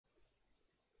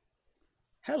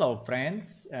Hello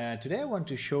friends, today I want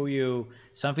to show you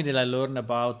something that I learned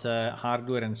about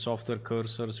hardware and software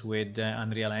cursors with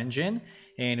Unreal Engine,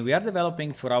 and we are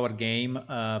developing for our game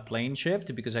Plane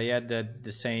Shift because I had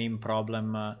the same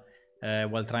problem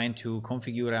while trying to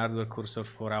configure hardware cursor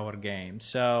for our game.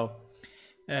 So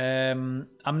I'm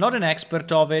not an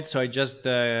expert of it, so I just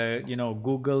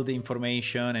Googled the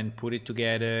information and put it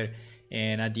together,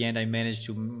 and at the end I managed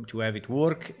to have it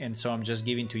work, and so I'm just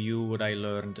giving to you what I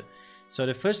learned. So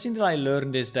the first thing that I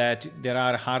learned is that there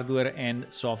are hardware and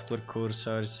software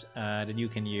cursors that you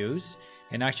can use,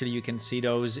 and actually you can see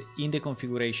those in the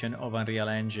configuration of Unreal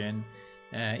Engine.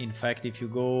 In fact, if you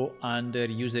go under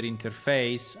user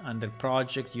interface, under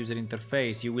project user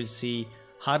interface, you will see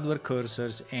hardware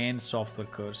cursors and software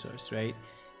cursors, right?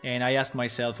 And I asked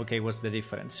myself, okay, what's the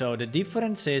difference? So the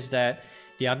difference is that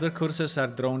the hardware cursors are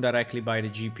drawn directly by the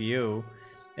GPU.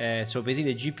 So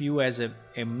basically the GPU has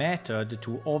a method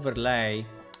to overlay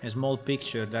a small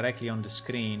picture directly on the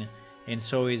screen, and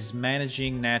so is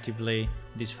managing natively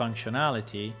this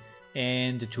functionality.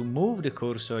 And to move the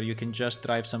cursor, you can just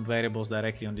drive some variables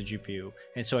directly on the GPU.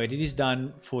 And so it is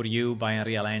done for you by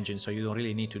Unreal Engine, so you don't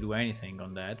really need to do anything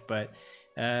on that. But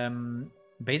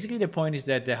basically the point is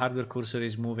that the hardware cursor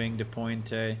is moving the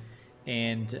pointer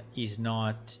and is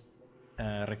not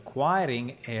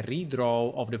requiring a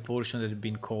redraw of the portion that has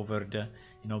been covered,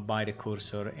 by the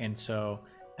cursor, and so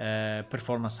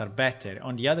performance are better.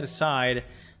 On the other side,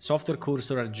 software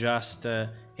cursor are just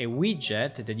a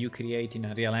widget that you create in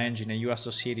Unreal Engine and you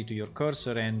associate it to your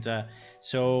cursor, and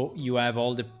so you have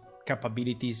all the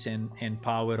capabilities and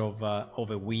power of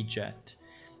a widget.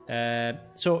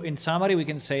 So in summary, we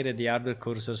can say that the hardware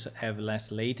cursors have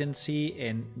less latency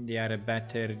and they are a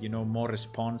better, more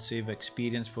responsive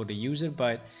experience for the user,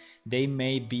 but they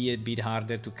may be a bit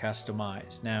harder to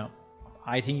customize. Now,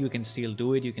 I think you can still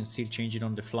do it. You can still change it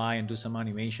on the fly and do some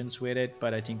animations with it,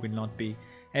 but I think will not be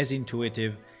as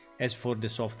intuitive as for the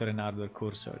software and hardware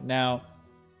cursor. Now,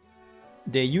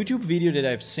 the YouTube video that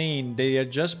I've seen, they are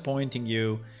just pointing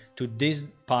you to this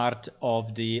part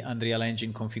of the Unreal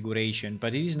Engine configuration,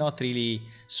 but it is not really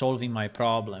solving my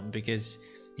problem, because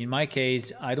in my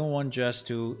case I don't want just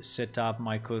to set up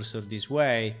my cursor this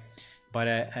way, but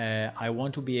I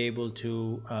want to be able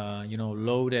to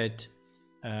load it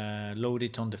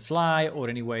on the fly, or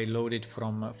anyway load it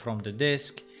from the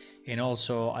disk, and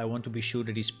also I want to be sure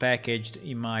that it's packaged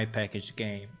in my packaged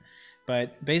game.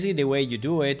 But basically the way you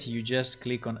do it, you just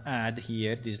click on add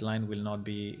here. This line will not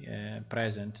be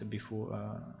present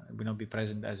will not be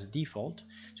present as a default.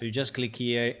 So you just click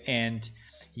here and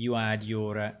you add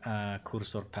your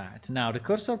cursor path. Now the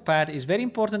cursor path is very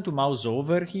important to mouse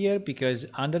over here, because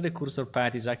under the cursor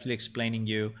path is actually explaining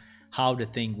you how the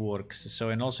thing works. So,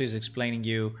 and also is explaining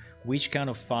you which kind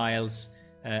of files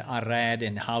are read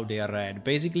and how they are read.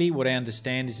 Basically what I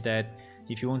understand is that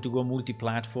if you want to go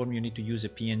multi-platform, you need to use a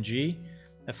PNG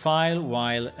file,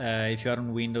 while if you are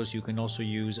on Windows, you can also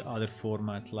use other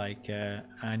format like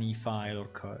ANI file or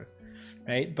CUR,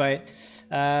 right? But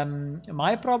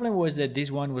my problem was that this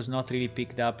one was not really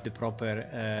picked up the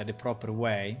proper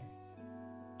way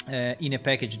in a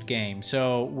packaged game.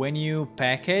 So when you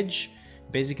package,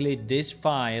 basically this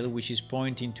file, which is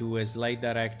pointing to a slide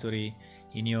directory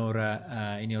in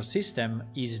your system,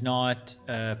 is not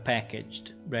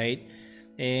packaged, right?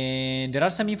 And there are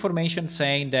some information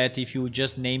saying that if you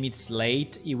just name it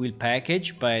slate, it will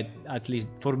package, but at least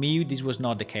for me this was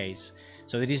not the case,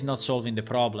 so it is not solving the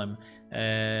problem.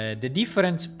 The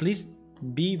difference, please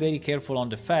be very careful on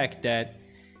the fact that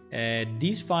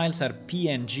these files are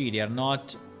PNG, they are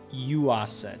not U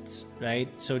assets, right?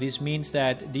 So this means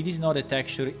that this is not a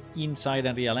texture inside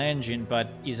Unreal Engine, but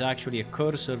is actually a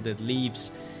cursor that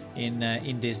lives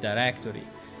in this directory.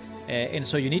 And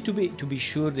so you need to be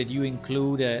sure that you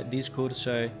include this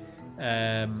cursor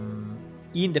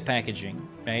in the packaging,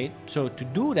 right? So to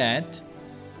do that,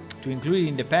 to include it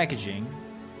in the packaging,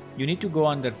 you need to go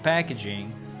under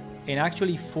packaging and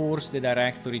actually force the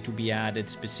directory to be added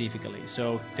specifically.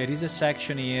 So there is a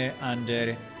section here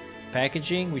under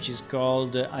packaging which is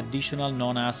called additional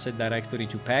non-asset directory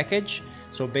to package.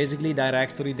 So basically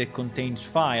directory that contains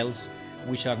files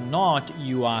which are not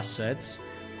U assets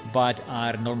but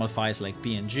are normal files like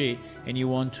PNG, and you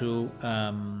want to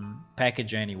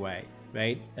package anyway,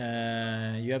 right?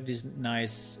 You have this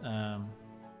nice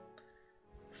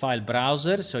file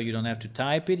browser, so you don't have to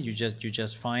type it, you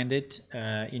just find it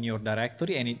in your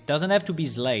directory, and it doesn't have to be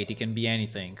slate, it can be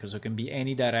anything, because it can be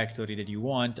any directory that you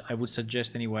want. I would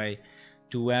suggest anyway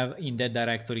to have in that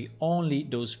directory only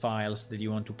those files that you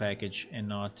want to package and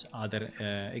not other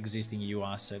existing U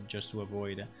asset, just to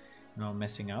avoid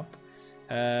messing up.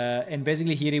 And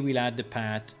basically here it will add the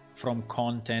path from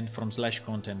content, from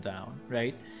 /content down,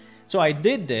 right? So I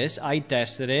did this, I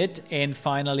tested it, and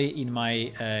finally in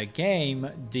my game,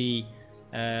 the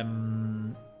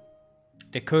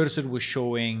cursor was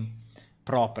showing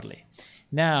properly.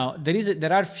 Now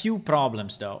there are few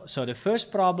problems though. So the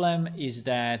first problem is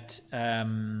that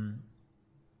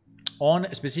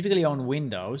specifically on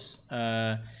Windows,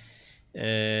 for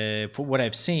what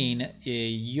I've seen,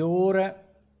 your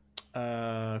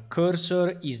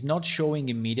cursor is not showing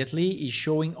immediately. It's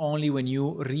showing only when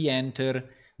you re-enter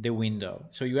the window.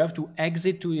 So you have to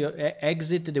exit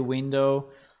the window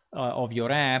of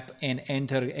your app and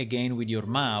enter again with your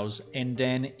mouse, and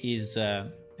then is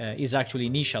actually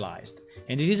initialized.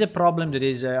 And it is a problem that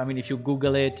is, I mean, if you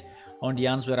Google it on the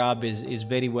Answer app, is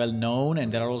very well known,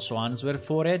 and there are also answers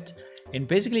for it. And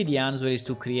basically the answer is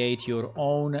to create your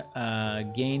own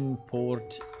game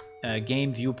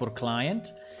viewport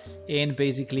client and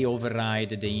basically override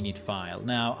the init file.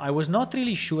 Now, I was not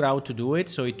really sure how to do it,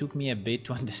 so it took me a bit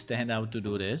to understand how to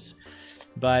do this,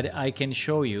 but I can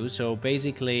show you. So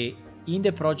basically in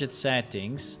the project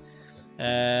settings,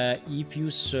 if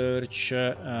you search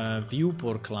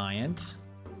viewport client,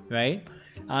 right,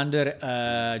 under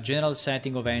general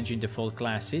setting of engine default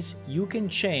classes, you can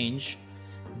change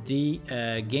the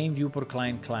game viewport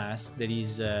client class that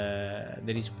is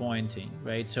pointing,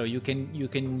 right? So you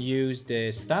can use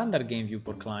the standard game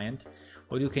viewport client,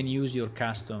 or you can use your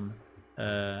custom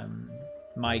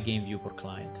my game viewport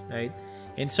client, right?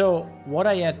 And so what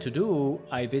I had to do,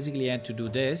 I basically had to do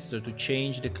this, so to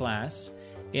change the class,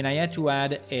 and I had to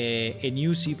add a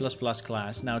new C++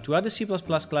 class. Now, to add the C++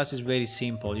 class is very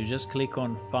simple. You just click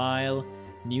on File,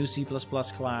 New C++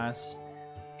 Class,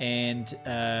 and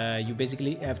you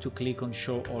basically have to click on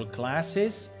Show All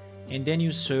Classes, and then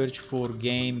you search for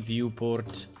Game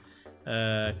Viewport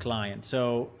Client.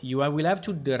 So you will have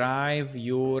to derive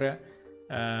your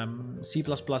C++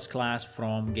 class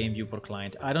from Game Viewport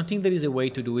Client. I don't think there is a way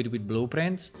to do it with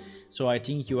blueprints, so I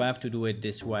think you have to do it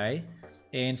this way.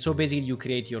 And so basically you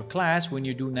create your class. When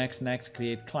you do next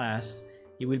create class,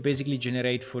 it will basically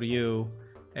generate for you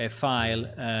a file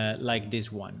like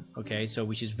this one, okay? So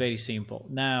which is very simple.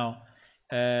 Now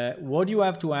what you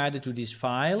have to add to this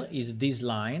file is this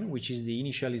line, which is the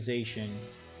initialization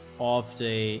of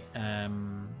the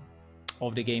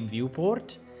game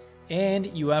viewport, and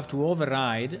you have to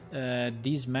override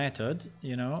this method,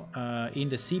 you know, in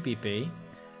the CPP,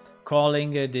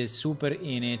 calling the super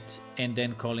init and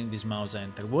then calling this mouse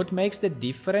enter. What makes the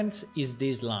difference is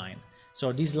this line.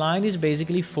 So this line is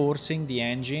basically forcing the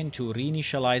engine to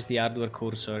reinitialize the hardware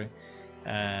cursor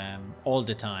all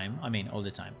the time. I mean, all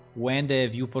the time when the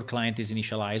viewport client is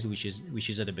initialized, which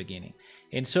is at the beginning.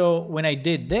 And so when I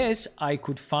did this, I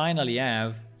could finally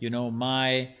have, you know,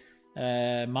 my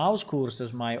mouse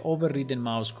cursors, my overridden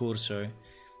mouse cursor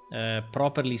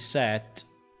properly set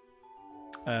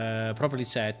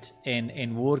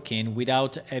and working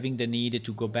without having the need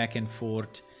to go back and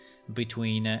forth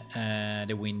between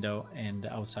the window and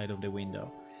outside of the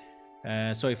window.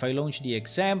 So if I launch the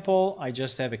example, I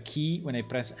just have a key. When I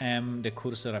press M, the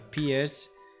cursor appears,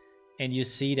 and you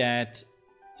see that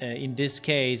in this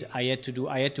case I had to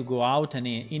go out and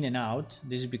in and out.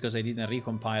 This is because I didn't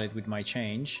recompile it with my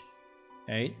change.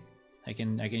 Right? I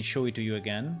can show it to you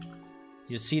again.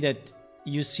 You see that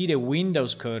you see the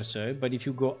Windows cursor, but if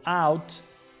you go out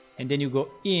and then you go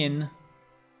in,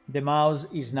 the mouse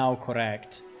is now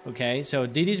correct. Okay, so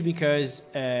this is because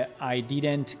I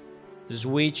didn't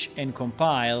switch and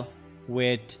compile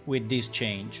with this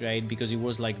change, right? Because it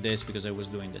was like this because I was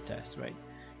doing the test, right?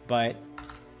 But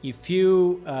if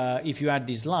you add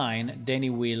this line, then it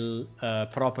will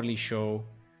properly show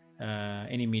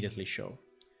and immediately show.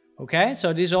 Okay,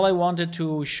 so this is all I wanted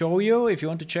to show you. If you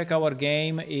want to check our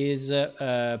game, is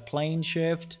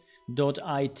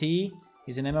planeshift.it.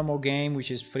 It's an MMO game which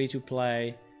is free to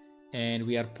play, and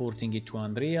we are porting it to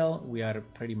Unreal. We are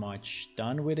pretty much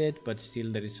done with it, but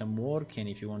still there is some work, and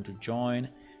if you want to join,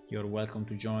 you're welcome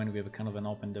to join. We have a kind of an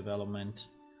open development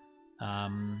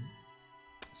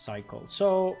cycle.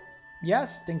 So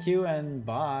yes, thank you and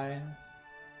bye.